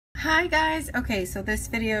Hi guys. Okay, so this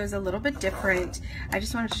video is a little bit different. I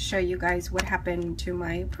just wanted to show you guys what happened to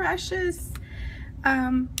my precious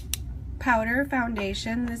powder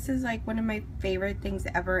foundation. This is like one of my favorite things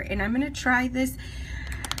ever, and I'm gonna try this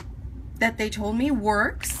that they told me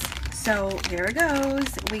works. So here it goes.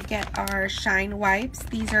 We get our shine wipes.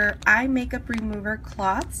 These are eye makeup remover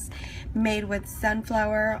cloths made with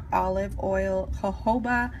sunflower, olive oil,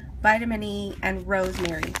 jojoba, vitamin E, and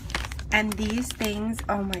rosemary. And these things,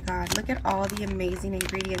 oh my god, look at all the amazing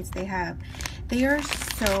ingredients they have. They are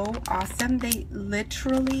so awesome. They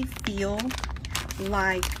literally feel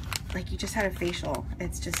like you just had a facial.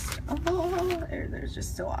 It's just, oh, they're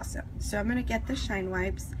just so awesome. So I'm gonna get the shine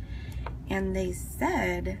wipes, and they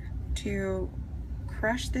said to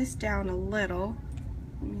crush this down a little.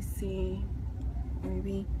 Let me see,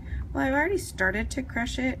 maybe, well, I've already started to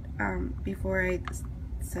crush it before I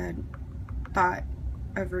thought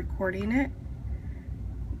of recording it.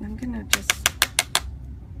 I'm gonna just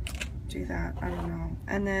do that, I don't know,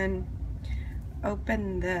 and then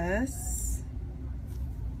open this,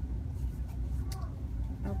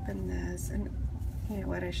 and you know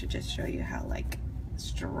what, I should just show you how like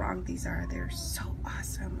strong these are. They're so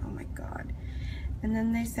awesome, oh my god. And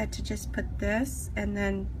then they said to just put this, and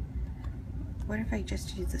then what if I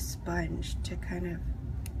just use a sponge to kind of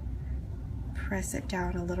press it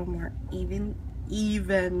down a little more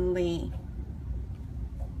evenly.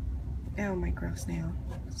 Oh, my gross nail.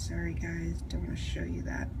 Sorry guys, don't want to show you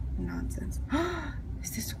that nonsense.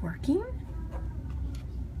 Is this working?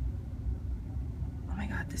 Oh my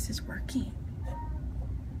god, this is working.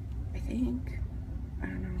 I think. I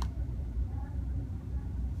don't know.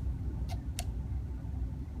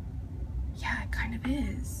 Yeah, it kind of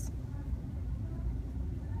is.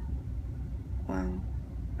 Well,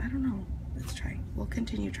 I don't know. Let's try. We'll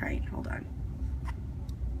continue trying. Hold on.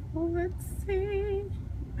 Well, let's see.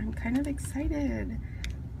 I'm kind of excited.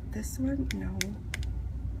 This one? No.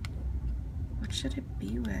 What should it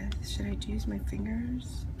be with? Should I use my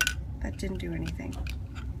fingers? That didn't do anything.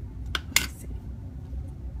 Let me see.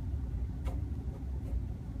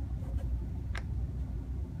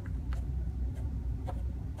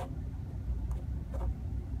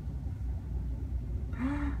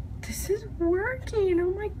 This is working.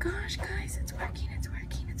 Oh my gosh, guys, it's working, it's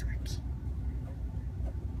working, it's working.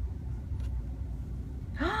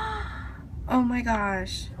 Oh my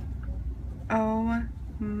gosh. Oh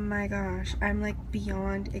my gosh. I'm like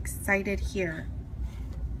beyond excited here.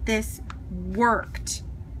 This worked.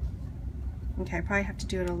 Okay, I probably have to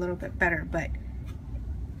do it a little bit better, but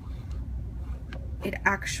it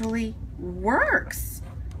actually works.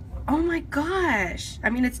 Oh my gosh. I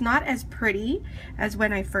mean, it's not as pretty as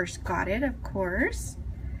when I first got it, of course.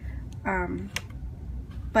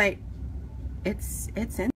 But it's in